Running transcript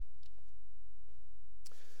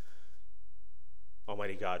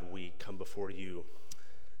Almighty God, we come before you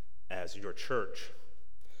as your church,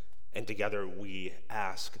 and together we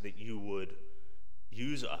ask that you would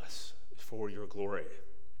use us for your glory.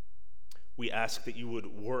 We ask that you would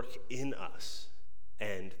work in us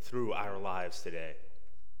and through our lives today.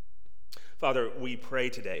 Father, we pray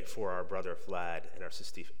today for our brother Vlad and our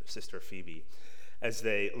sister Phoebe as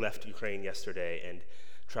they left Ukraine yesterday and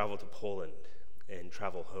traveled to Poland and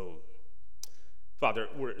travel home. Father,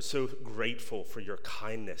 we're so grateful for your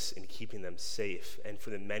kindness in keeping them safe and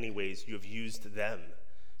for the many ways you have used them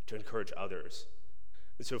to encourage others.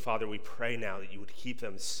 And so, Father, we pray now that you would keep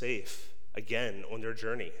them safe again on their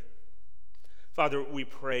journey. Father, we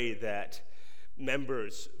pray that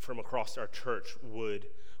members from across our church would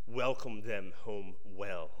welcome them home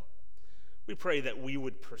well. We pray that we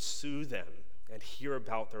would pursue them and hear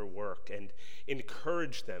about their work and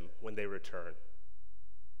encourage them when they return.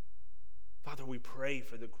 Father, we pray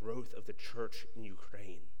for the growth of the church in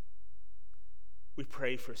Ukraine. We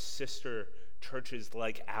pray for sister churches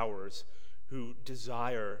like ours who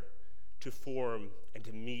desire to form and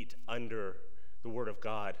to meet under the Word of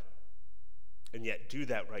God, and yet do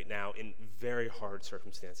that right now in very hard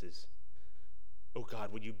circumstances. Oh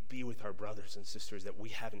God, would you be with our brothers and sisters that we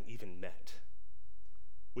haven't even met?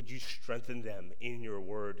 Would you strengthen them in your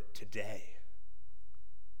word today?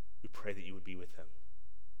 We pray that you would be with them.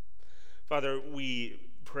 Father, we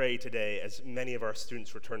pray today as many of our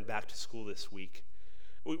students return back to school this week.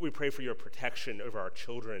 We pray for your protection over our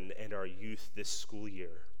children and our youth this school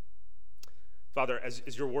year. Father,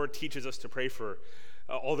 as your word teaches us to pray for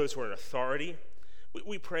all those who are in authority,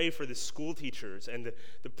 we pray for the school teachers and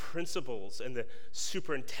the principals and the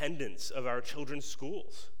superintendents of our children's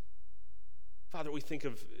schools. Father, we think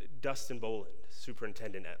of Dustin Boland,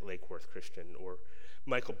 superintendent at Lake Worth Christian, or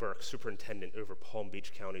Michael Burke, superintendent over Palm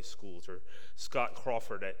Beach County Schools, or Scott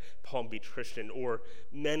Crawford at Palm Beach Christian, or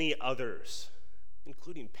many others,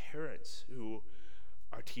 including parents who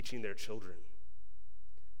are teaching their children.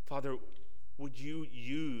 Father, would you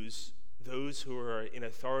use those who are in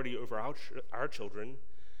authority over our children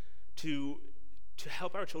to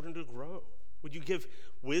help our children to grow? Would you give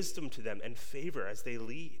wisdom to them and favor as they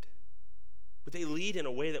lead? Would they lead in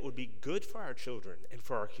a way that would be good for our children and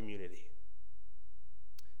for our community?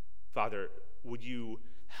 Father, would you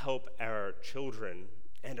help our children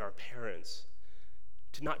and our parents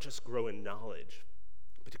to not just grow in knowledge,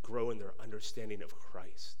 but to grow in their understanding of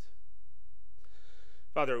Christ?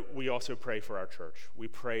 Father, we also pray for our church. We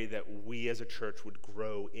pray that we as a church would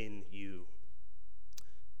grow in you.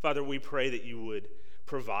 Father, we pray that you would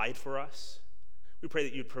provide for us. We pray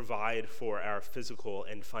that you'd provide for our physical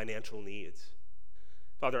and financial needs.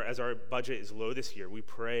 Father, as our budget is low this year, we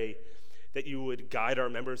pray that you would guide our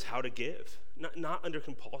members how to give, not under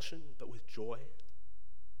compulsion, but with joy.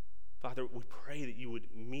 Father, we pray that you would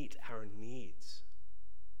meet our needs.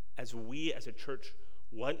 As we as a church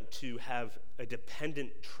want to have a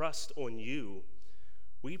dependent trust on you,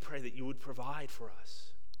 we pray that you would provide for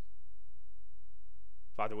us.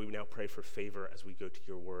 Father, we now pray for favor as we go to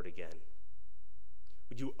your word again.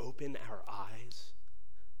 Would you open our eyes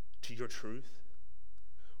to your truth?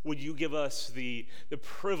 Would you give us the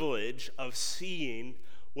privilege of seeing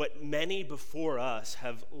what many before us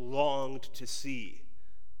have longed to see?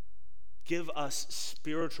 Give us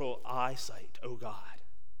spiritual eyesight, O God.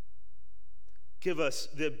 Give us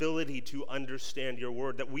the ability to understand your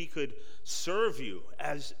word, that we could serve you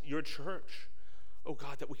as your church. Oh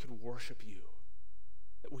God, that we could worship you,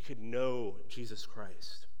 that we could know Jesus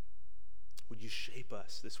Christ. Would you shape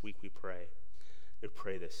us this week, we pray. We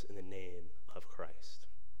pray this in the name of Christ.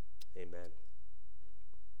 Amen.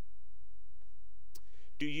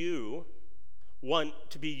 Do you want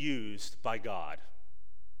to be used by God?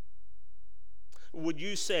 Would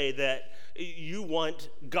you say that you want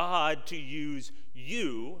God to use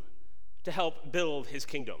you to help build his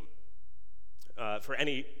kingdom? For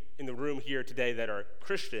any in the room here today that are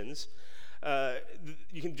Christians,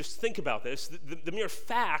 you can just think about this. The mere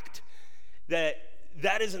fact that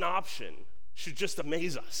that is an option should just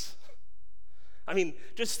amaze us. I mean,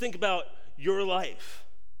 just think about your life.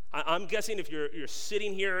 I'm guessing if you're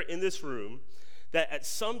sitting here in this room, that at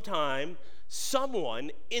some time,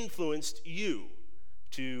 someone influenced you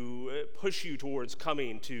to push you towards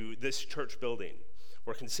coming to this church building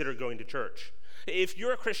or consider going to church. If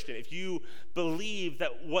you're a Christian, if you believe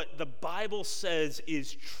that what the Bible says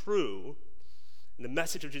is true, the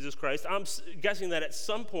message of Jesus Christ, I'm guessing that at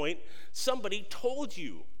some point, somebody told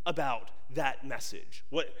you about that message,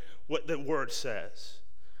 what the word says.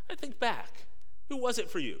 I think back. Who was it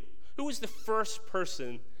for you? Who was the first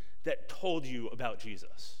person that told you about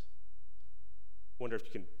Jesus? Wonder if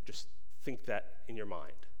you can just think that in your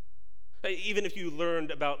mind. Even if you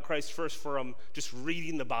learned about Christ first from just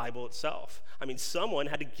reading the Bible itself. I mean, someone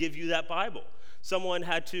had to give you that Bible. Someone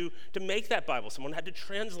had to make that Bible. Someone had to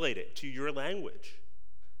translate it to your language.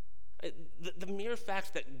 The mere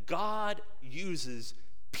fact that God uses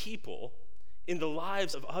people in the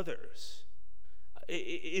lives of others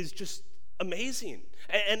is just amazing.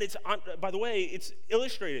 And it's, by the way, it's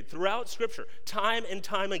illustrated throughout Scripture, time and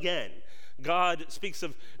time again. God speaks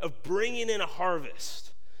of bringing in a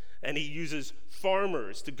harvest, and he uses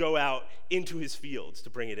farmers to go out into his fields to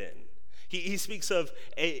bring it in. He speaks of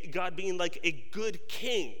God being like a good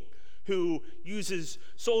king who uses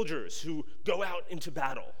soldiers who go out into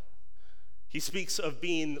battle. He speaks of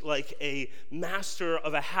being like a master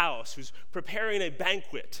of a house who's preparing a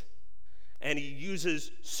banquet, and he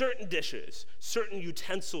uses certain dishes, certain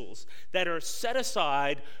utensils that are set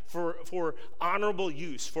aside for honorable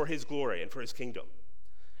use for his glory and for his kingdom.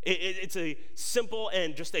 It's a simple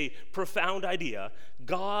and just a profound idea.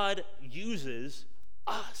 God uses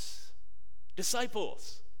us,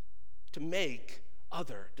 disciples, to make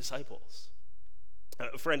other disciples.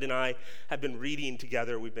 A friend and I have been reading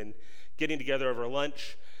together. We've been getting together over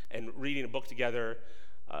lunch and reading a book together.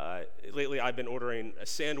 Lately, I've been ordering a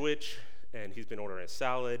sandwich, and he's been ordering a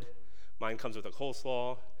salad. Mine comes with a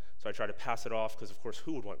coleslaw, so I try to pass it off because, of course,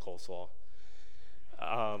 who would want coleslaw?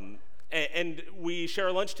 And we share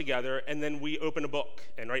a lunch together, and then we open a book.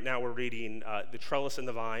 And right now we're reading The Trellis and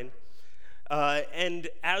the Vine. And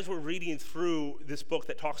as we're reading through this book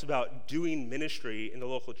that talks about doing ministry in the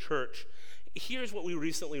local church, here's what we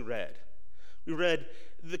recently read. We read,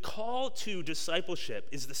 the call to discipleship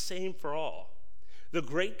is the same for all. The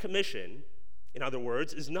Great Commission, in other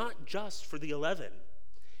words, is not just for the 11.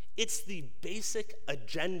 It's the basic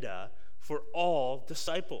agenda for all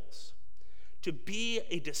disciples. To be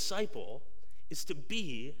a disciple is to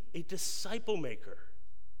be a disciple maker.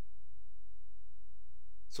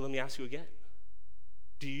 So let me ask you again.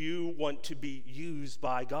 Do you want to be used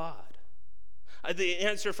by God? The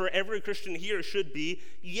answer for every Christian here should be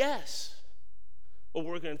yes. Well,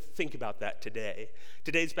 we're going to think about that today.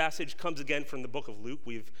 Today's passage comes again from the book of Luke.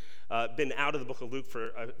 We've been out of the book of Luke for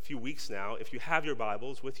a few weeks now. If you have your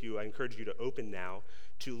Bibles with you, I encourage you to open now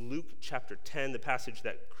to Luke chapter 10, the passage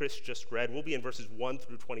that Chris just read. We'll be in verses 1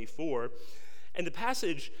 through 24. And the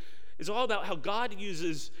passage is all about how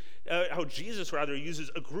Jesus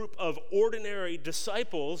uses a group of ordinary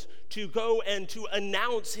disciples to go and to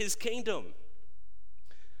announce his kingdom.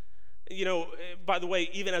 You know, by the way,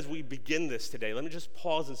 even as we begin this today, let me just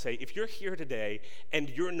pause and say, if you're here today and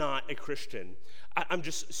you're not a Christian, I'm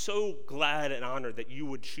just so glad and honored that you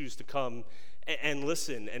would choose to come and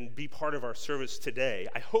listen and be part of our service today.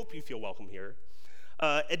 I hope you feel welcome here.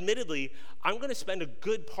 Admittedly, I'm going to spend a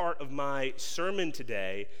good part of my sermon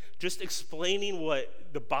today just explaining what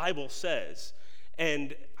the Bible says.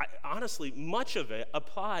 And honestly, much of it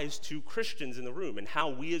applies to Christians in the room and how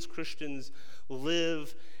we as Christians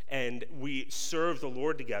live and we serve the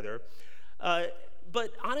Lord together.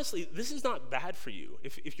 But honestly, this is not bad for you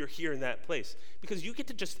if you're here in that place, because you get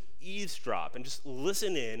to just eavesdrop and just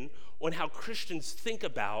listen in on how Christians think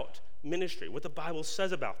about ministry, what the Bible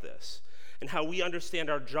says about this, and how we understand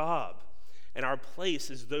our job and our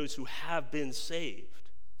place as those who have been saved.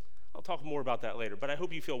 I'll talk more about that later, but I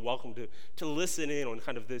hope you feel welcome to listen in on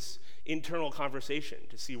kind of this internal conversation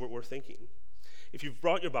to see what we're thinking. If you've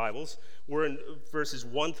brought your Bibles, we're in verses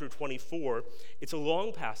 1 through 24. It's a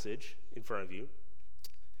long passage in front of you,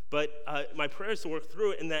 but my prayer is to work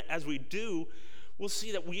through it, and that as we do, we'll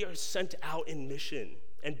see that we are sent out in mission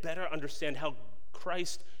and better understand how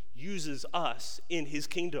Christ uses us in his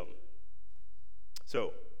kingdom.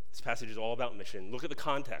 So, this passage is all about mission. Look at the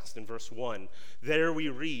context in verse 1. There we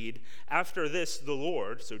read, after this, the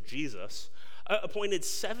Lord, so Jesus, appointed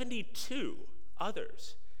 72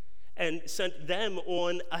 others and sent them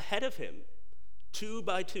on ahead of him, 2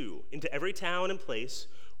 by 2, into every town and place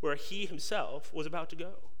where he himself was about to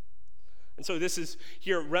go. And so this is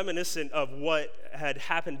here reminiscent of what had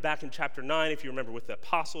happened back in chapter 9, if you remember, with the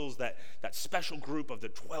apostles, that special group of the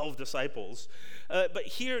 12 disciples. But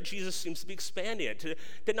here Jesus seems to be expanding it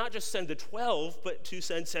to not just send the 12, but to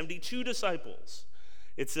send 72 disciples.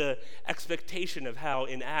 It's an expectation of how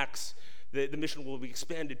in Acts the mission will be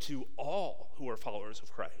expanded to all who are followers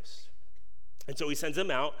of Christ. And so he sends them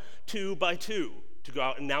out 2 by 2 to go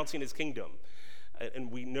out announcing his kingdom.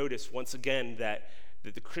 And we notice once again that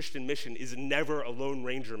the Christian mission is never a Lone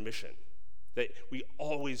Ranger mission, that we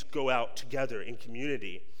always go out together in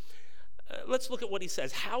community. Let's look at what he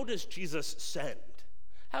says. How does Jesus send?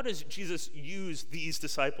 How does Jesus use these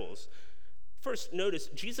disciples? First, notice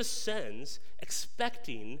Jesus sends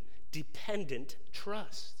expecting dependent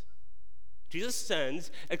trust. Jesus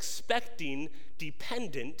sends expecting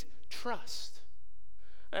dependent trust.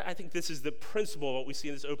 I think this is the principle of what we see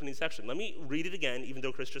in this opening section. Let me read it again, even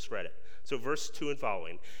though Chris just read it. So verse 2 and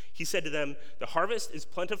following. He said to them, "The harvest is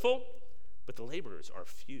plentiful, but the laborers are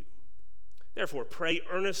few. Therefore, pray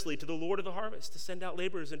earnestly to the Lord of the harvest to send out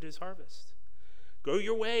laborers into his harvest. Go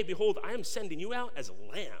your way. Behold, I am sending you out as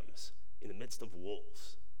lambs in the midst of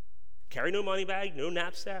wolves. Carry no money bag, no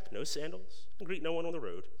knapsack, no sandals, and greet no one on the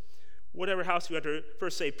road. Whatever house you enter,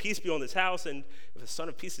 first say, 'Peace be on this house,' and if the Son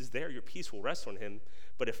of Peace is there, your peace will rest on him.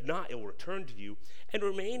 But if not, it will return to you. And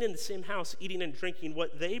remain in the same house, eating and drinking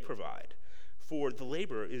what they provide, for the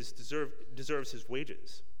laborer deserves his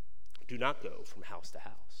wages. Do not go from house to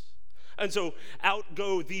house." And so out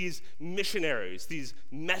go these missionaries, these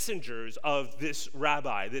messengers of this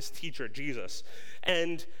rabbi, this teacher, Jesus.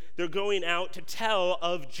 And they're going out to tell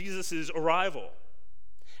of Jesus' arrival.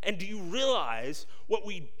 And do you realize what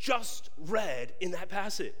we just read in that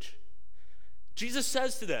passage? Jesus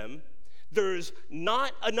says to them, there's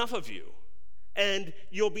not enough of you, and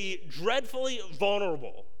you'll be dreadfully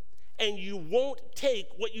vulnerable, and you won't take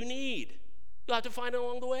what you need. You'll have to find it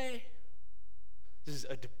along the way. This is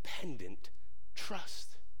a dependent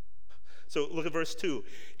trust. So look at verse 2.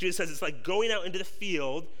 Jesus says it's like going out into the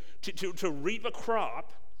field to reap a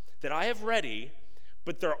crop that I have ready,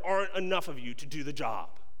 but there aren't enough of you to do the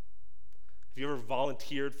job. Have you ever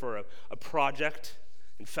volunteered for a project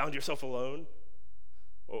and found yourself alone?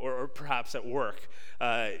 Or perhaps at work,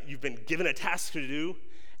 you've been given a task to do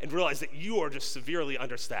and realize that you are just severely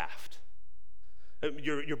understaffed.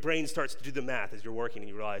 Your brain starts to do the math as you're working, and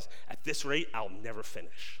you realize, at this rate, I'll never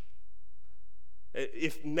finish.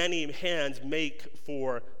 If many hands make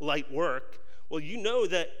for light work, well, you know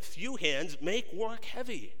that few hands make work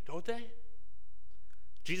heavy, don't they?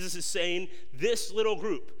 Jesus is saying this little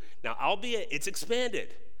group, now albeit it's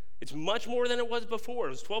expanded, it's much more than it was before.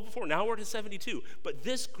 It was 12 before, now we're to 72. But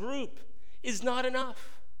this group is not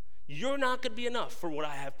enough. You're not going to be enough for what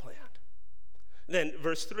I have planned. Then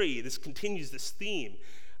verse 3, this continues this theme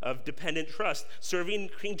of dependent trust. Serving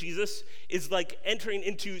King Jesus is like entering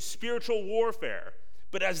into spiritual warfare,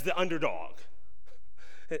 but as the underdog.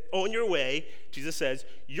 On your way, Jesus says,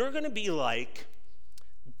 you're going to be like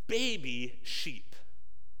baby sheep,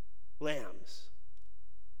 lambs,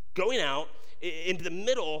 going out into the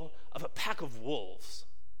middle of a pack of wolves.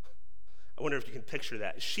 I wonder if you can picture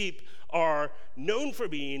that. Sheep are known for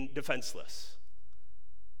being defenseless.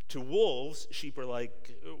 To wolves, sheep are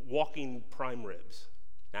like walking prime ribs,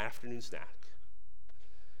 an afternoon snack.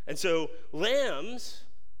 And so lambs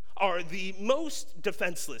are the most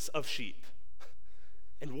defenseless of sheep,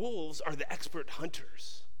 and wolves are the expert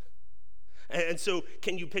hunters. And so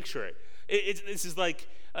can you picture it? This is like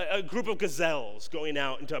a group of gazelles going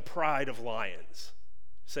out into a pride of lions,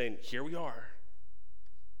 saying, here we are.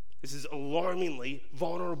 This is alarmingly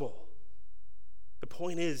vulnerable. The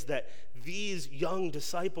point is that these young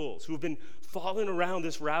disciples who have been following around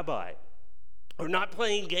this rabbi are not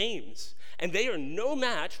playing games, and they are no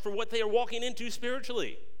match for what they are walking into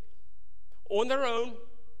spiritually. On their own,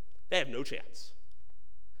 they have no chance.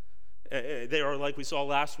 They are like we saw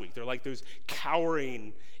last week. They're like those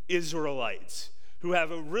cowering Israelites who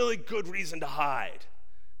have a really good reason to hide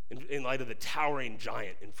in light of the towering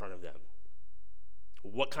giant in front of them.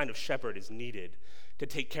 What kind of shepherd is needed to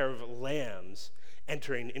take care of lambs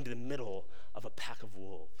entering into the middle of a pack of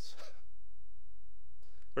wolves?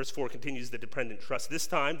 Verse 4 continues the dependent trust. This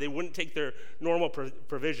time, they wouldn't take their normal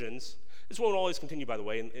provisions. This won't always continue, by the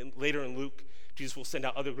way. And later in Luke, Jesus will send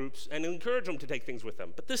out other groups and encourage them to take things with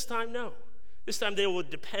them. But this time, no. This time, they will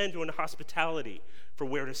depend on hospitality for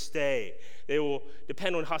where to stay. They will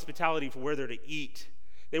depend on hospitality for where they're to eat.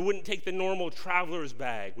 They wouldn't take the normal traveler's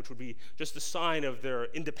bag, which would be just a sign of their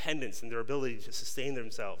independence and their ability to sustain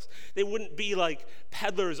themselves. They wouldn't be like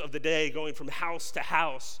peddlers of the day going from house to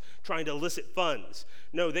house trying to elicit funds.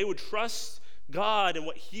 No, they would trust God and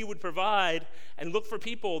what he would provide and look for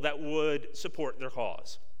people that would support their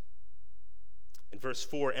cause. And verse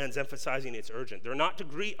 4 ends emphasizing it's urgent. They're not to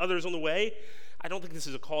greet others on the way. I don't think this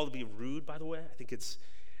is a call to be rude, by the way. I think it's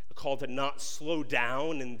a call to not slow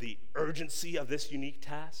down in the urgency of this unique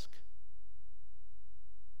task.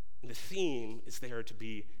 And the theme is they are to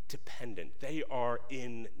be dependent. They are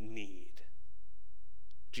in need.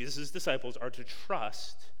 Jesus' disciples are to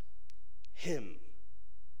trust him.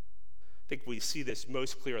 I think we see this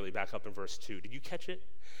most clearly back up in verse 2. Did you catch it?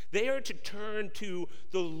 They are to turn to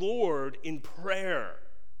the Lord in prayer,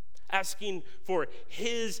 asking for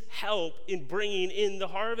his help in bringing in the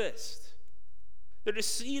harvest. They're to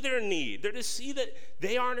see their need. They're to see that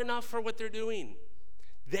they aren't enough for what they're doing.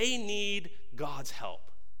 They need God's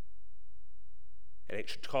help. And it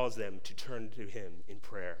should cause them to turn to him in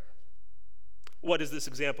prayer. What does this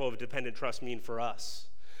example of dependent trust mean for us?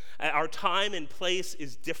 Our time and place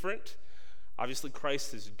is different. Obviously,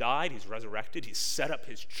 Christ has died, he's resurrected, he's set up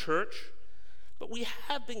his church. But we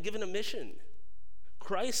have been given a mission.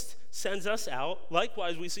 Christ sends us out,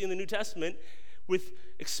 likewise we see in the New Testament, with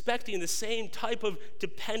expecting the same type of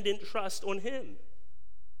dependent trust on him.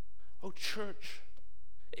 Oh, church,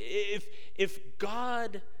 if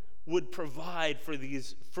God would provide for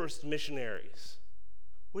these first missionaries,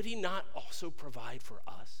 would he not also provide for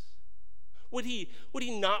us? Would he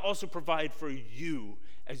not also provide for you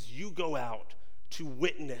as you go out to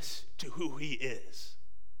witness to who he is?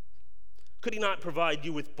 Could he not provide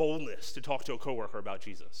you with boldness to talk to a coworker about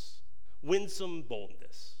Jesus? Winsome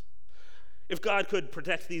boldness. If God could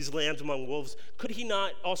protect these lambs among wolves, could he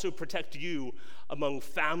not also protect you among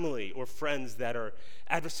family or friends that are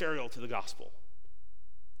adversarial to the gospel?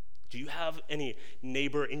 Do you have any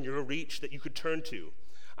neighbor in your reach that you could turn to?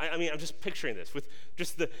 I mean, I'm just picturing this with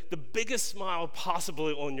just the biggest smile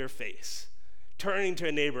possibly on your face, turning to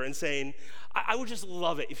a neighbor and saying, I would just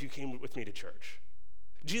love it if you came with me to church.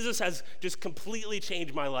 Jesus has just completely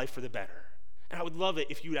changed my life for the better, and I would love it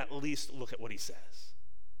if you'd at least look at what he says.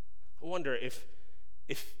 I wonder if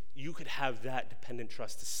you could have that dependent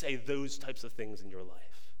trust to say those types of things in your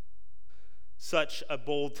life. Such a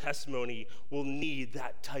bold testimony will need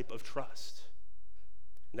that type of trust.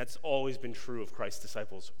 And that's always been true of Christ's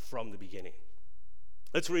disciples from the beginning.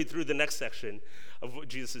 Let's read through the next section of what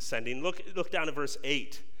Jesus is sending. Look down at verse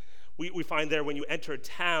 8. We find there, when you enter a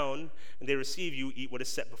town and they receive you, eat what is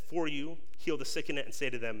set before you, heal the sick in it, and say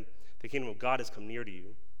to them, the kingdom of God has come near to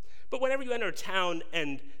you. But whenever you enter a town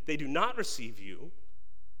and they do not receive you,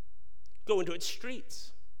 go into its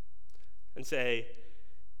streets and say,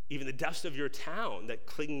 even the dust of your town that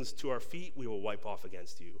clings to our feet, we will wipe off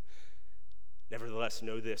against you. Nevertheless,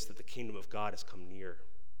 know this, that the kingdom of God has come near.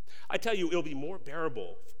 I tell you, it will be more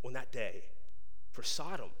bearable on that day for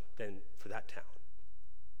Sodom than for that town.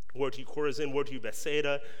 Woe to you, Chorazin, woe to you,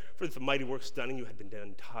 Bethsaida, for if the mighty works done in you had been done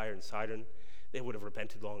in Tyre and Sidon, they would have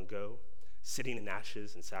repented long ago, sitting in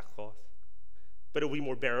ashes and sackcloth. But it will be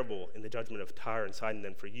more bearable in the judgment of Tyre and Sidon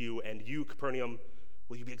than for you. And you, Capernaum,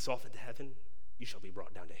 will you be exalted to heaven? You shall be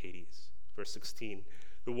brought down to Hades. Verse 16,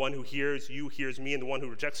 the one who hears you hears me, and the one who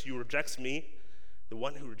rejects you rejects me. The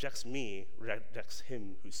one who rejects me rejects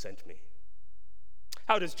him who sent me.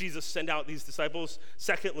 How does Jesus send out these disciples?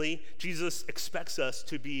 Secondly, Jesus expects us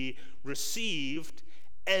to be received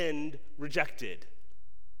and rejected.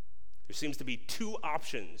 There seems to be two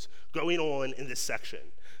options going on in this section.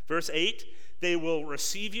 Verse 8, they will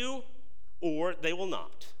receive you or they will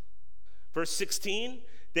not. Verse 16,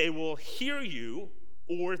 they will hear you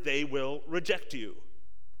or they will reject you.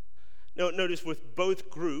 Now, notice with both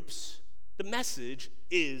groups, the message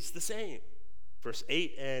is the same. Verse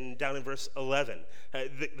 8 and down in verse 11.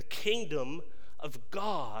 The kingdom of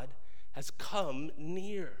God has come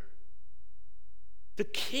near. The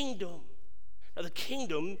kingdom. Now, the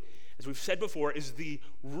kingdom, as we've said before, is the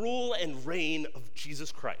rule and reign of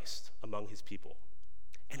Jesus Christ among his people.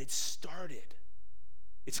 And it's started.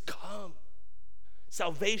 It's come.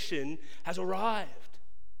 Salvation has arrived.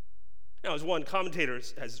 Now, as one commentator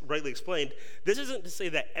has rightly explained, this isn't to say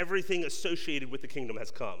that everything associated with the kingdom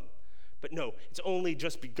has come. But no, it's only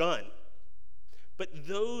just begun. But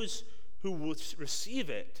those who will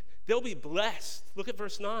receive it, they'll be blessed. Look at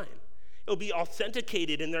verse 9. It'll be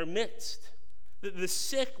authenticated in their midst. The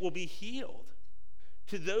sick will be healed.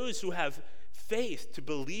 To those who have faith to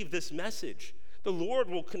believe this message, the Lord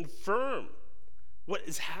will confirm what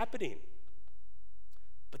is happening.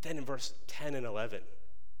 But then in verse 10 and 11,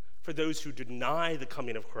 for those who deny the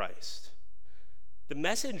coming of Christ, the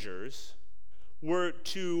messengers were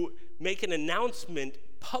to make an announcement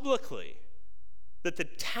publicly that the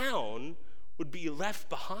town would be left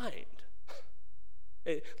behind.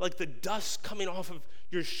 Like the dust coming off of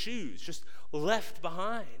your shoes, just left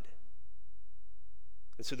behind.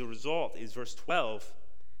 And so the result is verse 12,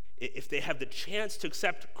 if they have the chance to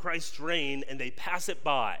accept Christ's reign and they pass it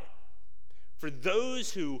by, for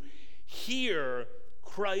those who hear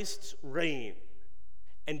Christ's reign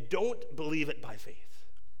and don't believe it by faith,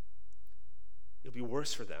 it'll be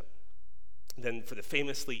worse for them than for the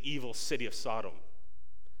famously evil city of Sodom.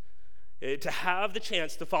 To have the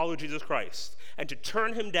chance to follow Jesus Christ and to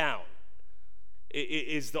turn him down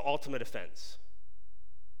is the ultimate offense.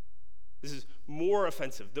 This is more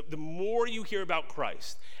offensive. The more you hear about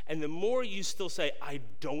Christ and the more you still say, I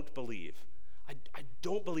don't believe. I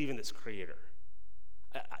don't believe in this creator.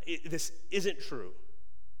 This isn't true.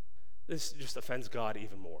 this just offends God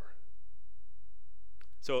even more.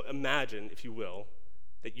 So imagine, if you will,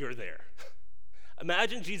 that you're there.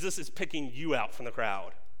 Imagine Jesus is picking you out from the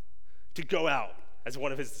crowd to go out as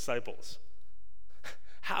one of his disciples.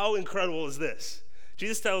 How incredible is this?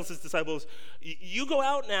 Jesus tells his disciples, you go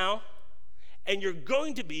out now, and you're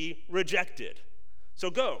going to be rejected.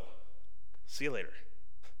 So go. See you later.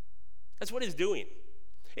 That's what he's doing.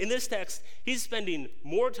 In this text, he's spending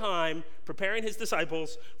more time preparing his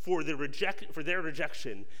disciples for their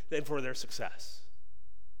rejection than for their success.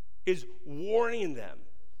 He's warning them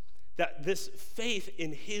that this faith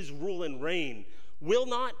in his rule and reign will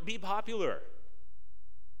not be popular.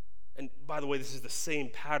 And by the way, this is the same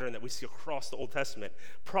pattern that we see across the Old Testament.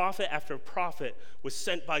 Prophet after prophet was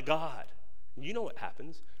sent by God. And you know what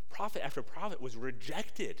happens. Prophet after prophet was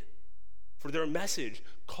rejected for their message,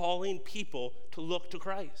 calling people to look to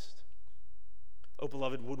Christ. Oh,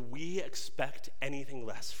 beloved, would we expect anything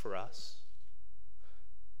less for us?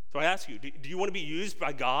 So I ask you, do you want to be used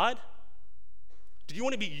by God? Do you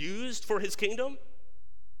want to be used for his kingdom?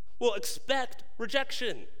 Well, expect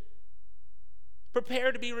rejection.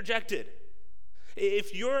 Prepare to be rejected.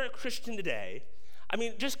 If you're a Christian today,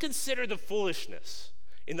 just consider the foolishness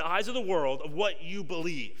in the eyes of the world of what you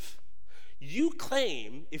believe. You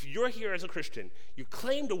claim, if you're here as a Christian, you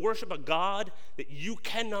claim to worship a God that you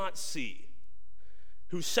cannot see,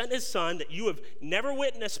 who sent his son that you have never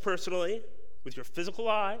witnessed personally with your physical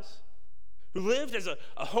eyes, who lived as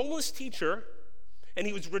a homeless teacher, and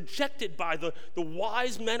he was rejected by the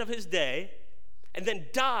wise men of his day, and then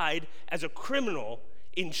died as a criminal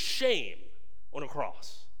in shame on a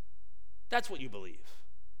cross. That's what you believe.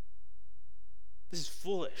 This is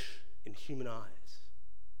foolish in human eyes.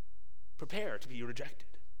 Prepare to be rejected.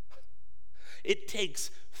 It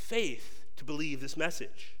takes faith to believe this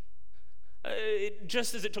message.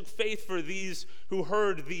 Just as it took faith for these who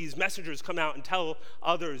heard these messengers come out and tell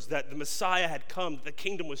others that the Messiah had come, that the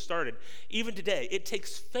kingdom was started, even today, it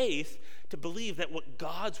takes faith to believe that what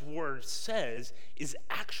God's word says is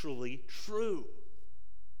actually true.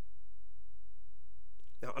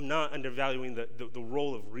 Now, I'm not undervaluing the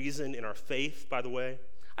role of reason in our faith, by the way.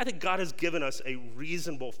 I think God has given us a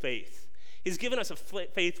reasonable faith. He's given us a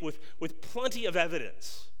faith with plenty of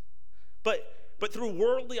evidence. But through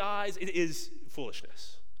worldly eyes, it is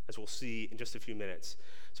foolishness, as we'll see in just a few minutes.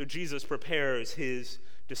 So Jesus prepares his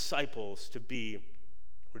disciples to be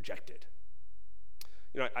rejected.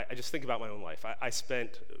 I just think about my own life. I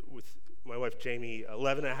spent with my wife Jamie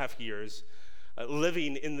 11 and a half years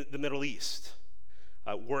living in the Middle East,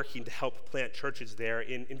 working to help plant churches there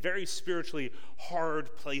in very spiritually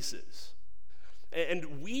hard places.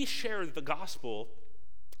 And we shared the gospel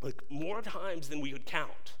like more times than we could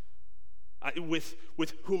count with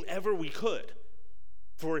whomever we could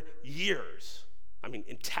for years.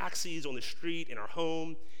 In taxis, on the street, in our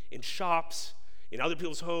home, in shops, in other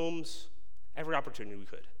people's homes, every opportunity we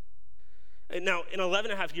could. And now, in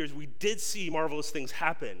 11 and a half years, we did see marvelous things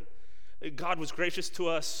happen. God was gracious to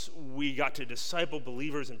us. We got to disciple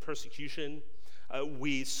believers in persecution.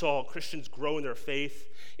 We saw Christians grow in their faith.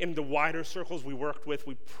 In the wider circles we worked with,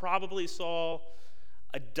 we probably saw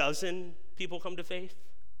a dozen people come to faith.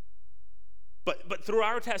 But through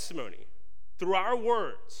our testimony, through our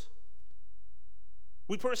words,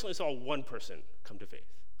 we personally saw one person come to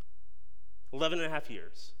faith. 11 and a half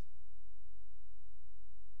years.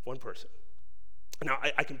 One person. Now,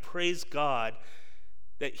 I can praise God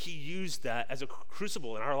that he used that as a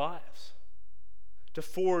crucible in our lives to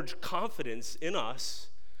forge confidence in us,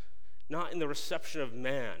 not in the reception of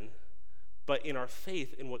man, but in our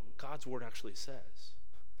faith in what God's word actually says.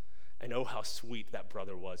 I know how sweet that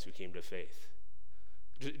brother was who came to faith.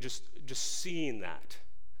 Just seeing that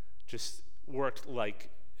just worked like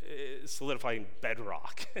solidifying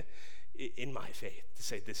bedrock in my faith to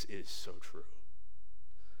say this is so true.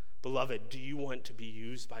 Beloved, do you want to be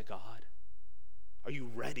used by God? Are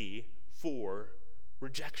you ready for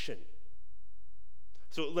rejection?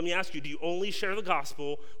 So let me ask you, do you only share the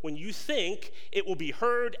gospel when you think it will be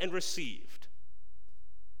heard and received?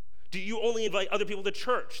 Do you only invite other people to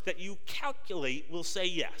church that you calculate will say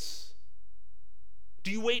yes?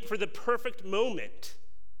 Do you wait for the perfect moment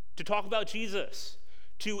to talk about Jesus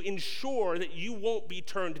to ensure that you won't be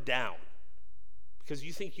turned down because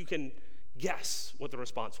you think you can guess what the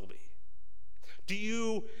response will be? Do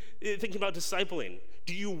you, thinking about discipling,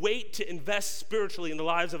 do you wait to invest spiritually in the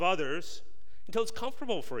lives of others until it's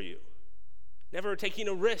comfortable for you, never taking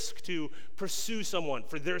a risk to pursue someone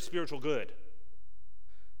for their spiritual good?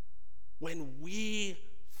 When we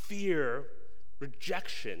fear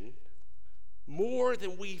rejection more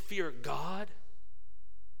than we fear God,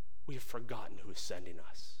 we have forgotten who is sending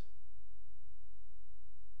us.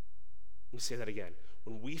 Let me say that again.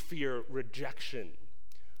 When we fear rejection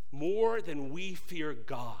more than we fear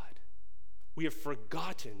God, we have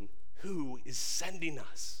forgotten who is sending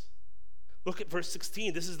us. Look at verse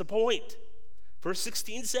 16. This is the point. Verse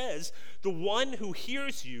 16 says, the one who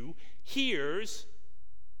hears you hears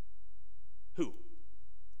who?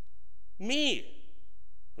 Me.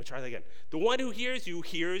 Let me try that again. The one who hears you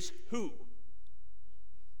hears who?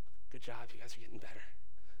 Good job. You guys are getting better.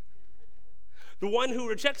 The one who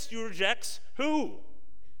rejects you rejects who?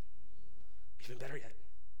 Even better yet.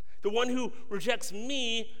 The one who rejects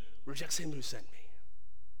me rejects him who sent me.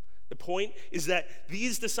 The point is that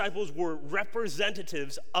these disciples were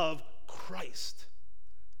representatives of Christ.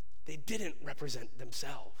 They didn't represent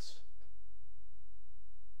themselves.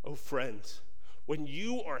 Oh, friends, when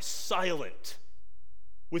you are silent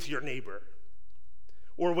with your neighbor,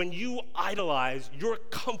 or when you idolize your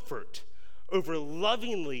comfort over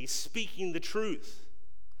lovingly speaking the truth,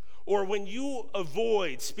 or when you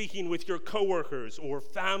avoid speaking with your coworkers or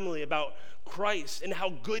family about Christ and how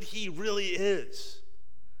good he really is,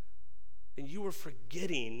 then you are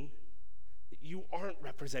forgetting that you aren't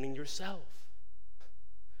representing yourself.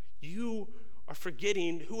 You are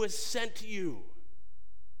forgetting who has sent you.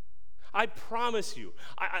 I promise you,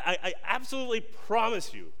 I absolutely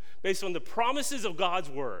promise you, based on the promises of God's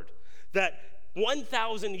word, that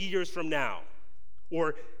 1,000 years from now,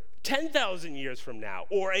 or 10,000 years from now,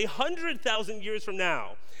 or 100,000 years from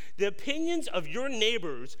now, the opinions of your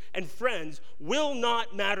neighbors and friends will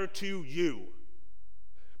not matter to you.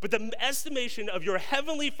 But the estimation of your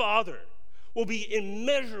heavenly Father will be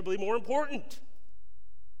immeasurably more important.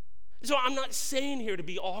 So I'm not saying here to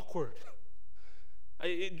be awkward.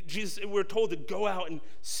 We're told to go out and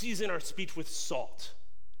season our speech with salt,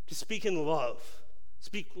 to speak in love,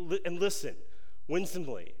 speak and listen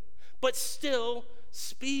winsomely, but still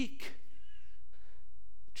speak.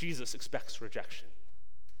 Jesus expects rejection.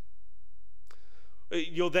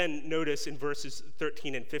 You'll then notice in verses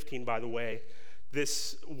 13 and 15, by the way,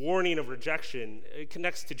 this warning of rejection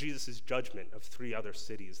connects to Jesus' judgment of 3 other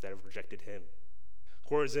cities that have rejected him.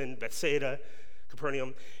 Chorazin, Bethsaida,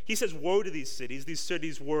 Capernaum. He says, woe to these cities. These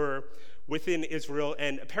cities were within Israel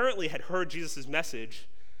and apparently had heard Jesus' message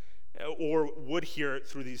or would hear it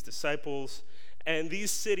through these disciples. And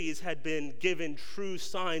these cities had been given true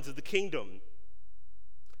signs of the kingdom.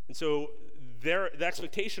 And so the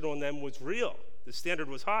expectation on them was real. The standard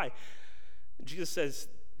was high. And Jesus says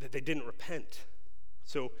that they didn't repent.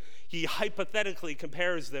 So he hypothetically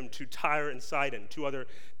compares them to Tyre and Sidon, 2 other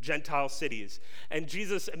Gentile cities. And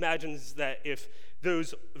Jesus imagines that if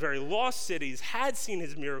those very lost cities had seen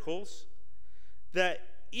his miracles, that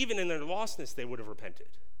even in their lostness, they would have repented.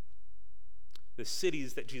 The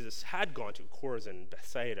cities that Jesus had gone to, Chorazin,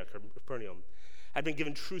 Bethsaida, Capernaum, had been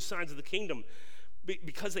given true signs of the kingdom.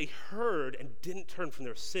 Because they heard and didn't turn from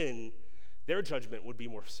their sin, their judgment would be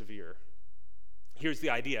more severe. Here's the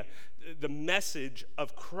idea. The message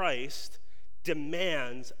of Christ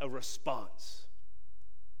demands a response.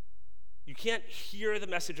 You can't hear the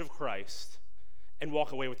message of Christ and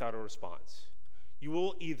walk away without a response. You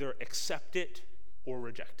will either accept it or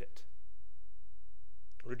reject it.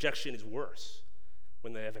 Rejection is worse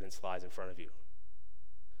when the evidence lies in front of you.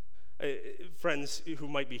 Friends who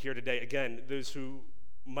might be here today, again, those who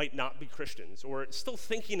might not be Christians or still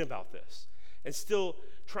thinking about this and still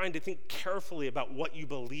trying to think carefully about what you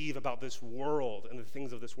believe about this world and the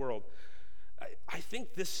things of this world, I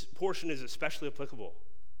think this portion is especially applicable.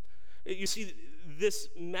 You see, this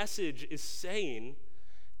message is saying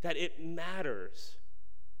that it matters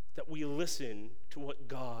that we listen to what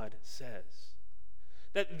God says.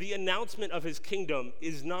 That the announcement of his kingdom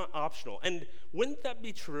is not optional. And wouldn't that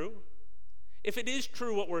be true? If it is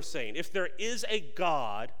true what we're saying, if there is a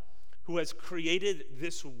God who has created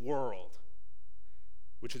this world,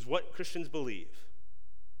 which is what Christians believe,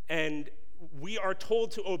 and we are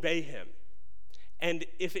told to obey him, and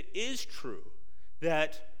if it is true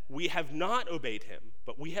that we have not obeyed him,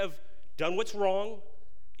 but we have done what's wrong,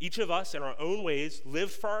 each of us in our own ways,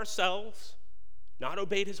 lived for ourselves, not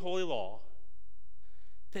obeyed his holy law,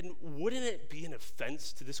 then wouldn't it be an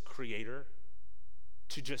offense to this creator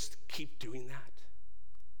to just keep doing that,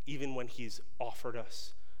 even when he's offered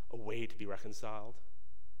us a way to be reconciled?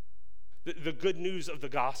 The good news of the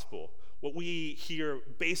gospel, what we here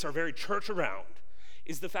base our very church around,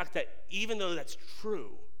 is the fact that even though that's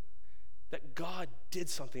true, that God did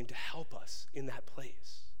something to help us in that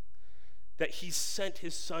place. That he sent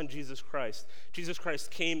his son, Jesus Christ. Jesus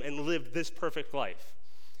Christ came and lived this perfect life.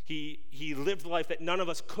 He lived the life that none of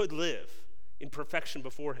us could live in perfection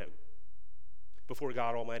before him, before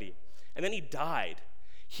God Almighty. And then he died.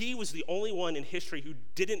 He was the only one in history who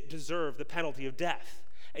didn't deserve the penalty of death,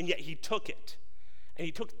 and yet he took it. And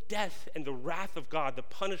he took death and the wrath of God, the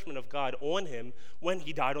punishment of God on him when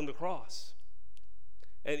he died on the cross.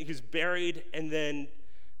 And he was buried, and then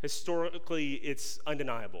historically it's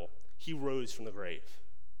undeniable. He rose from the grave.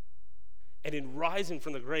 And in rising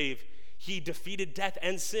from the grave, he defeated death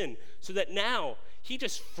and sin, so that now he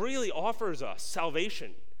just freely offers us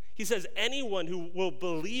salvation. He says, anyone who will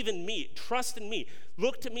believe in me, trust in me,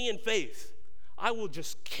 look to me in faith, I will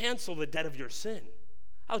just cancel the debt of your sin.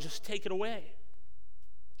 I'll just take it away.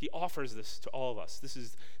 He offers this to all of us. This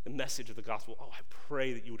is the message of the gospel. Oh, I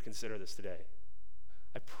pray that you would consider this today.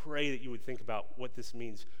 I pray that you would think about what this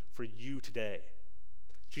means for you today.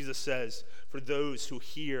 Jesus says, for those who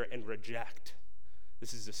hear and reject,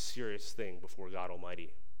 this is a serious thing before God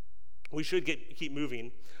Almighty. We should keep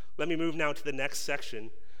moving. Let me move now to the next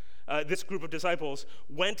section. This group of disciples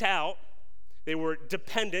went out. They were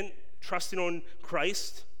dependent, trusting on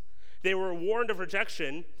Christ. They were warned of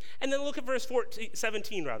rejection. And then look at verse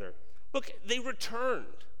 17. Look, they returned.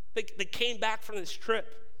 They came back from this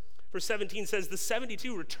trip. Verse 17 says, the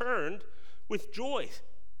 72 returned with joy,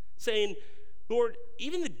 saying, Lord,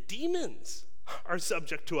 even the demons are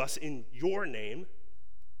subject to us in your name.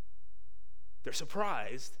 They're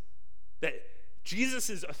surprised that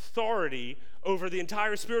Jesus' authority over the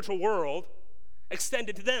entire spiritual world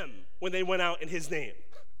extended to them when they went out in his name.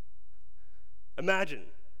 Imagine,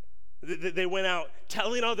 they went out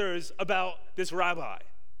telling others about this rabbi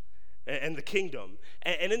and the kingdom.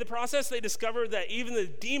 And in the process, they discovered that even the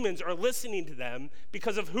demons are listening to them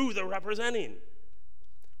because of who they're representing.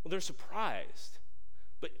 Well, they're surprised,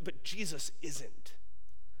 but Jesus isn't.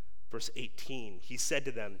 Verse 18, he said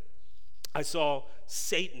to them, I saw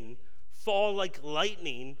Satan fall like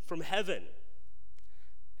lightning from heaven.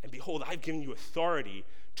 And behold, I've given you authority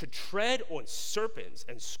to tread on serpents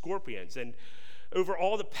and scorpions and over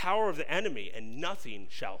all the power of the enemy, and nothing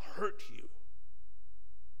shall hurt you.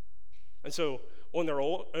 And so, on their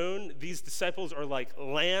own, these disciples are like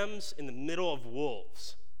lambs in the middle of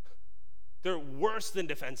wolves. They're worse than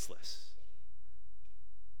defenseless.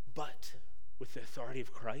 But with the authority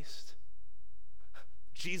of Christ,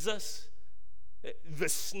 Jesus, the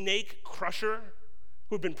snake crusher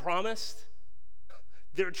who had been promised,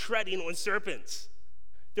 they're treading on serpents.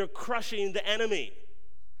 They're crushing the enemy.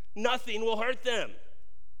 Nothing will hurt them.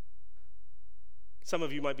 Some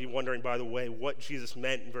of you might be wondering, by the way, what Jesus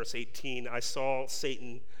meant in verse 18. I saw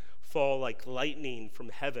Satan fall like lightning from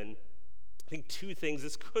heaven. I think two things.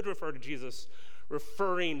 This could refer to Jesus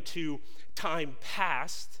referring to time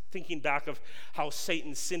past, thinking back of how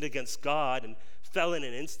Satan sinned against God and fell in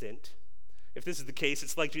an instant. If this is the case,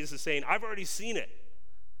 it's like Jesus is saying, I've already seen it.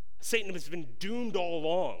 Satan has been doomed all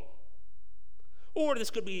along. Or this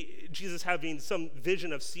could be Jesus having some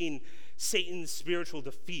vision of seeing Satan's spiritual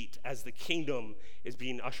defeat as the kingdom is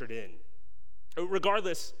being ushered in.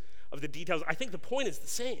 Regardless of the details, I think the point is the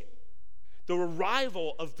same. The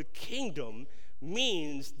arrival of the kingdom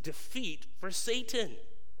means defeat for Satan.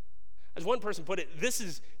 As one person put it, this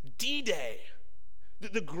is D-Day.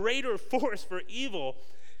 The greater force for evil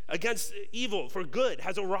against evil for good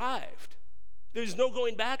has arrived. There's no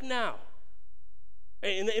going back now.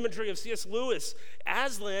 In the imagery of C.S. Lewis,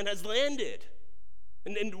 Aslan has landed.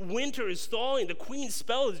 And winter is thawing. The queen's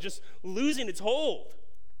spell is just losing its hold.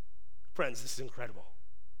 Friends, this is incredible.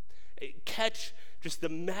 Catch just the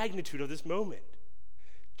magnitude of this moment.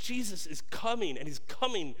 Jesus is coming, and he's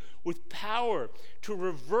coming with power to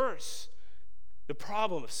reverse the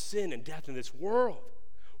problem of sin and death in this world.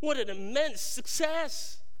 What an immense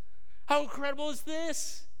success. How incredible is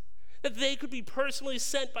this? That they could be personally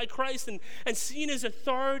sent by Christ and seen his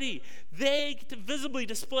authority. They get to visibly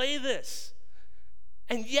display this.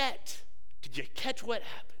 And yet, did you catch what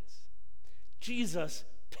happens? Jesus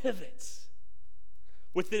pivots.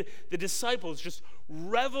 With the disciples just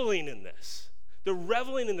reveling in this. They're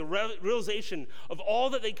reveling in the realization of all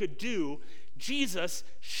that they could do. Jesus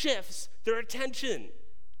shifts their attention.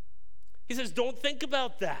 He says, don't think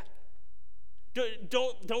about that.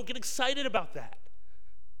 Don't get excited about that.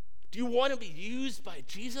 Do you want to be used by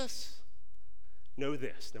Jesus? Know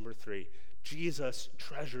this, number 3, Jesus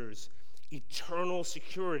treasures eternal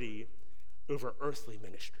security over earthly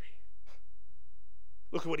ministry.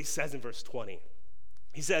 Look at what he says in verse 20.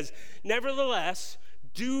 He says, nevertheless,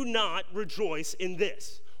 do not rejoice in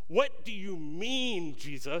this. What do you mean,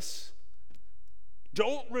 Jesus?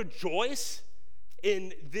 Don't rejoice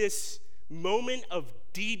in this moment of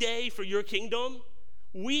D-Day for your kingdom?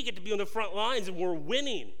 We get to be on the front lines and we're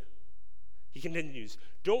winning. He continues,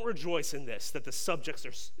 don't rejoice in this, that the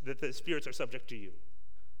spirits are subject to you.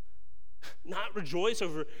 Not rejoice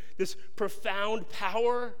over this profound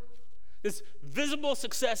power, this visible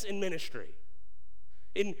success in ministry,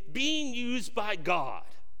 in being used by God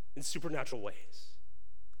in supernatural ways.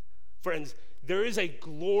 Friends, there is a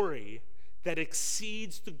glory that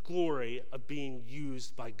exceeds the glory of being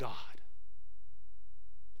used by God.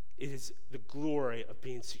 It is the glory of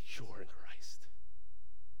being secure in Christ.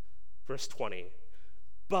 Verse 20,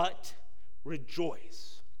 but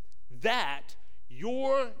rejoice that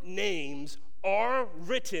your names are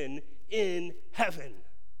written in heaven.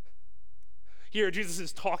 Here, Jesus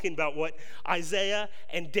is talking about what Isaiah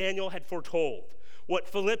and Daniel had foretold, what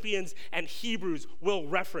Philippians and Hebrews will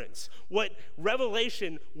reference, what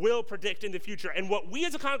Revelation will predict in the future, and what we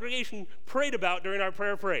as a congregation prayed about during our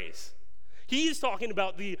prayer praise. He's talking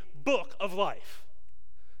about the book of life,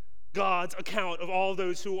 God's account of all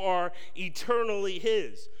those who are eternally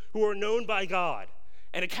his, who are known by God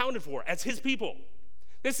and accounted for as his people.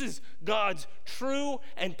 This is God's true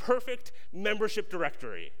and perfect membership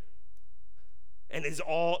directory, and is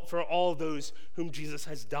all for all those whom Jesus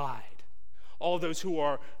has died, all those who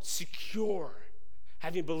are secure,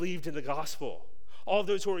 having believed in the gospel, all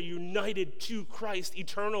those who are united to Christ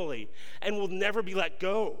eternally and will never be let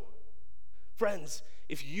go. Friends,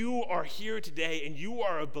 if you are here today and you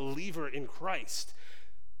are a believer in Christ,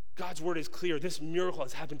 God's word is clear. This miracle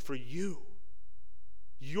has happened for you.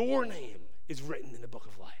 Your name is written in the book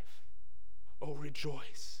of life. Oh,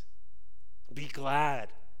 rejoice. Be glad.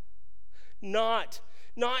 Not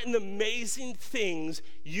in the amazing things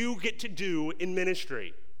you get to do in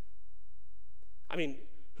ministry. I mean,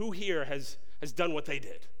 who here has done what they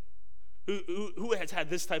did? Who has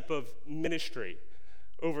had this type of ministry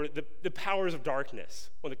over the powers of darkness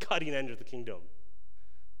on the cutting edge of the kingdom?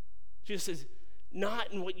 Jesus says,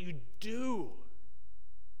 not in what you do,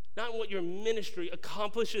 not in what your ministry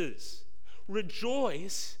accomplishes.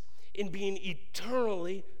 Rejoice in being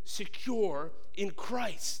eternally secure in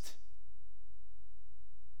Christ.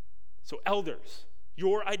 So elders,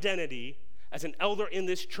 your identity as an elder in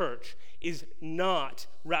this church is not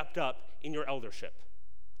wrapped up in your eldership,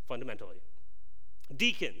 fundamentally.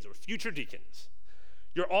 Deacons or future deacons,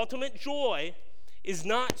 your ultimate joy is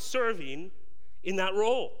not serving in that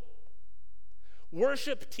role.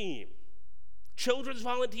 Worship team, children's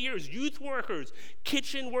volunteers, youth workers,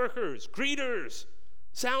 kitchen workers, greeters,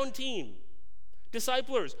 sound team,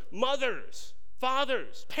 disciplers, mothers,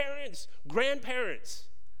 fathers, parents, grandparents,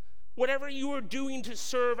 whatever you are doing to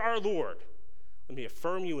serve our Lord, let me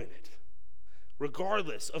affirm you in it.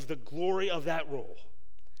 Regardless of the glory of that role,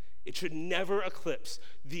 it should never eclipse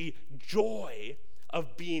the joy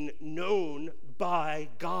of being known by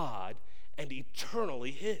God and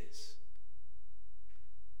eternally his.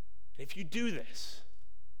 And if you do this,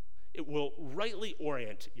 it will rightly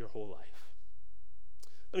orient your whole life.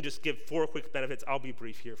 Let me just give 4 quick benefits. I'll be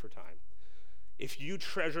brief here for time. If you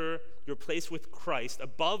treasure your place with Christ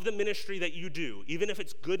above the ministry that you do, even if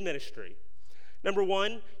it's good ministry, number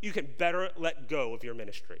 1, you can better let go of your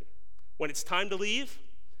ministry. When it's time to leave,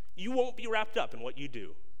 you won't be wrapped up in what you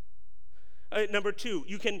do. Number 2,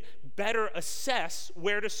 you can better assess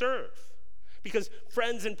where to serve, because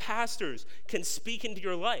friends and pastors can speak into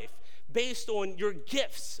your life based on your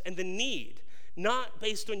gifts and the need, not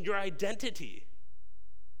based on your identity.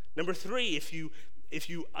 Number 3, if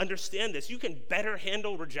you understand this, you can better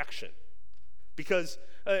handle rejection, because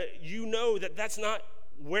you know that that's not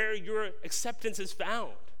where your acceptance is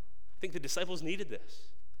found. I think the disciples needed this.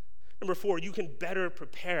 Number 4, you can better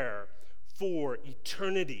prepare for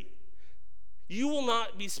eternity. You will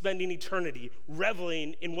not be spending eternity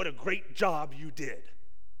reveling in what a great job you did,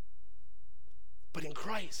 but in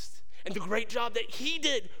Christ and the great job that he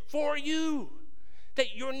did for you,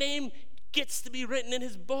 that your name gets to be written in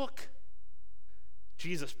his book.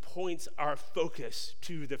 Jesus points our focus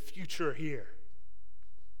to the future here.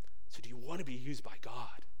 So do you want to be used by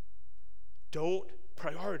God? Don't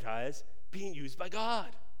prioritize being used by God.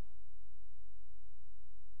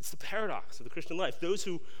 It's the paradox of the Christian life. Those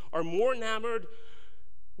who are more enamored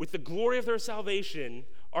with the glory of their salvation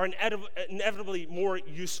are inevitably more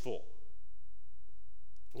useful.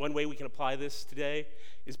 One way we can apply this today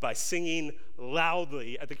is by singing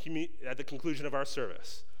loudly at the conclusion of our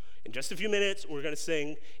service. In just a few minutes, we're going to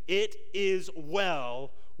sing, "It is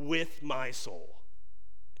well with my soul."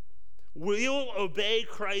 We'll obey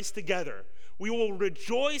Christ together. We will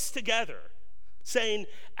rejoice together, saying,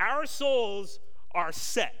 our souls are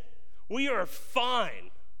set. We are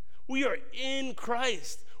fine. We are in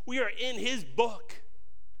Christ. We are in his book.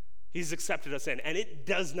 He's accepted us in, and it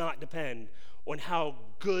does not depend on how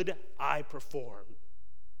good I perform.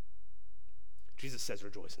 Jesus says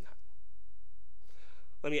rejoice in that.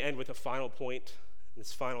 Let me end with a final point in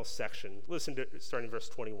this final section. Listen to starting in verse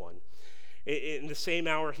 21. In the same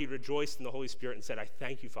hour he rejoiced in the Holy Spirit and said, I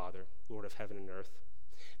thank you, Father, Lord of heaven and earth,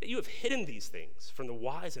 that you have hidden these things from the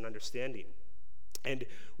wise and understanding and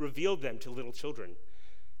revealed them to little children.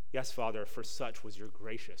 Yes, Father, for such was your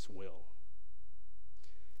gracious will.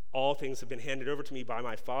 All things have been handed over to me by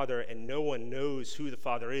my Father, and no one knows who the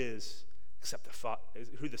Father is except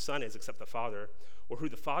who the Son is except the Father, or who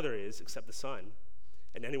the Father is except the Son,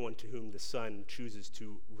 and anyone to whom the Son chooses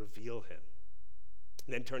to reveal him.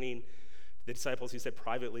 And then turning to the disciples, he said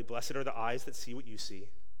privately, Blessed are the eyes that see what you see,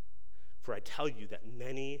 for I tell you that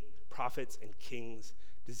many prophets and kings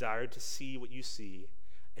desired to see what you see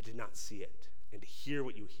and did not see it, and to hear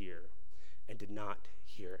what you hear and did not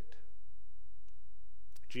hear it.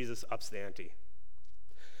 Jesus ups the ante.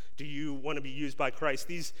 Do you want to be used by Christ?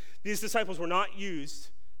 These disciples were not used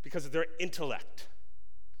because of their intellect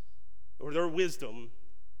or their wisdom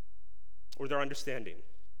or their understanding.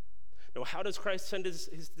 Now, how does Christ send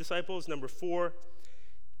his disciples? Number 4,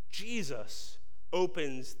 Jesus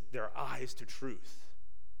opens their eyes to truth,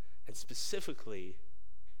 and specifically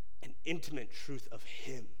an intimate truth of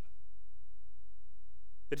him.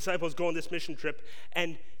 The disciples go on this mission trip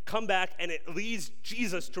and come back, and it leads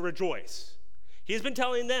Jesus to rejoice. He has been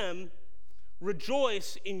telling them,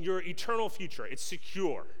 rejoice in your eternal future. It's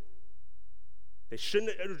secure. They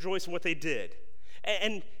shouldn't rejoice in what they did.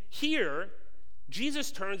 And here,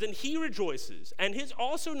 Jesus turns and he rejoices, and he's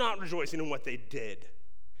also not rejoicing in what they did.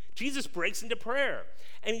 Jesus breaks into prayer,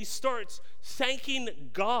 and he starts thanking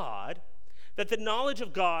God that the knowledge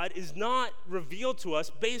of God is not revealed to us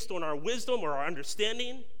based on our wisdom or our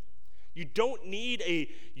understanding. You don't need a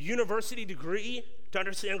university degree to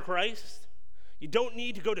understand Christ. You don't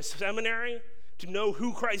need to go to seminary to know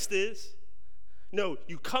who Christ is. No,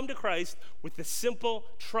 you come to Christ with the simple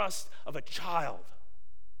trust of a child.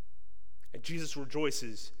 And Jesus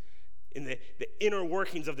rejoices in the inner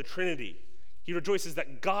workings of the Trinity. He rejoices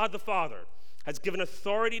that God the Father has given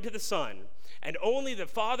authority to the Son, and only the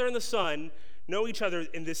Father and the Son know each other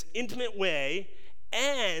in this intimate way,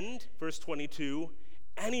 and, verse 22,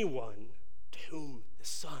 anyone to whom the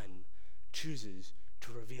Son chooses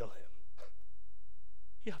to reveal him.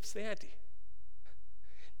 He ups the ante.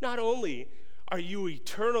 Not only are you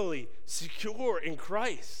eternally secure in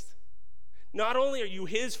Christ, not only are you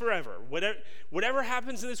his forever, whatever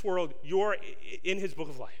happens in this world, you're in his book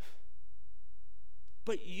of life,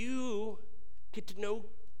 but you get to know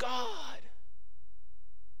God.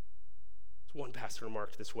 One pastor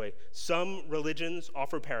remarked this way: some religions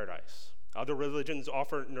offer paradise, other religions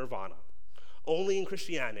offer nirvana. Only in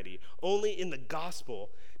Christianity, only in the gospel,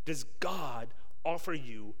 does God offer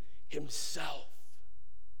you himself.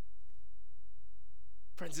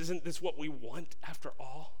 Friends, isn't this what we want after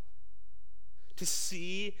all? To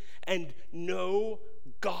see and know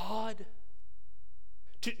God?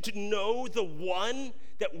 To know the one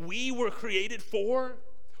that we were created for?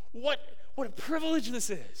 What a privilege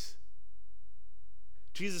this is.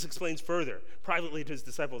 Jesus explains further, privately to his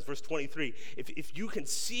disciples, verse 23, if you can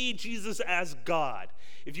see Jesus as God,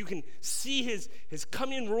 if you can see his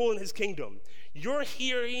coming rule in his kingdom, you're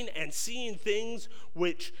hearing and seeing things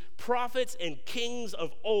which prophets and kings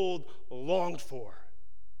of old longed for.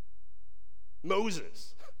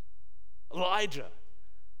 Moses, Elijah,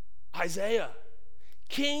 Isaiah,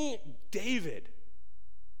 King David,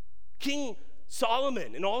 King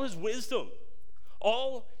Solomon in all his wisdom,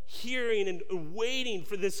 all hearing and waiting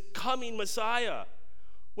for this coming Messiah,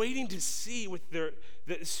 waiting to see with the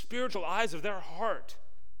spiritual eyes of their heart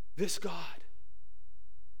this God.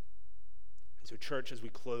 And so, church, as we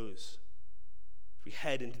close, as we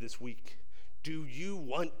head into this week, do you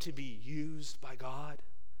want to be used by God?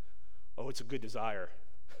 Oh, it's a good desire.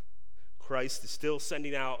 Christ is still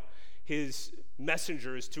sending out his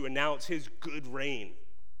messengers to announce his good reign.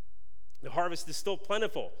 The harvest is still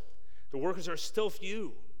plentiful. The workers are still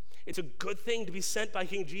few. It's a good thing to be sent by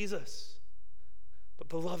King Jesus. But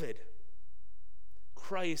beloved,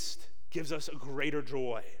 Christ gives us a greater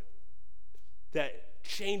joy that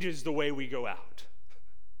changes the way we go out.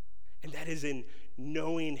 And that is in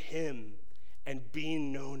knowing him and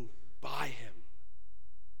being known by him.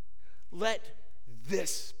 Let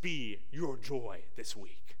this be your joy this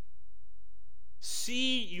week.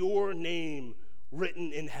 See your name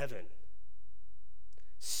written in heaven.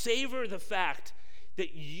 Savor the fact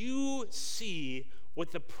that you see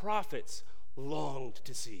what the prophets longed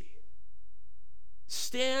to see.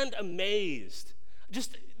 Stand amazed,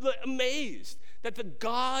 just amazed that the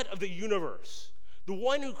God of the universe, the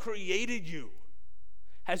one who created you,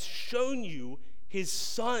 has shown you his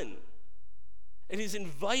Son and has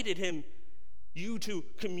invited him you to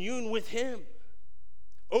commune with him.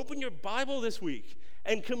 Open your Bible this week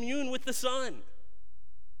and commune with the Son.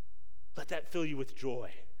 Let that fill you with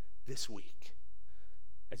joy this week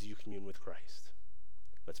as you commune with Christ.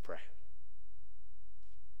 Let's pray.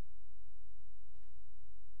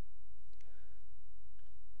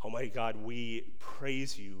 Almighty God, we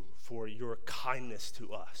praise you for your kindness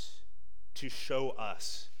to us, to show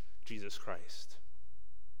us Jesus Christ.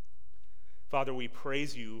 Father, we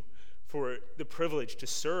praise you for the privilege to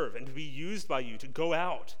serve and to be used by you, to go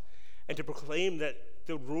out and to proclaim that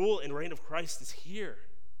the rule and reign of Christ is here,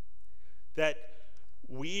 that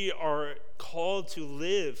we are called to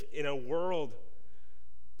live in a world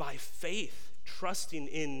by faith, trusting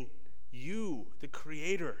in you, the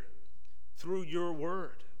Creator, through your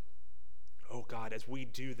word. Oh God, as we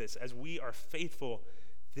do this, as we are faithful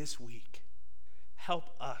this week, help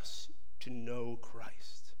us to know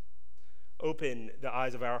Christ. Open the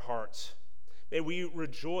eyes of our hearts. May we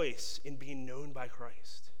rejoice in being known by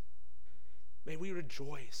Christ. May we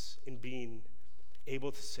rejoice in being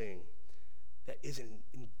able to sing that is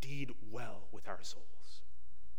indeed well with our souls.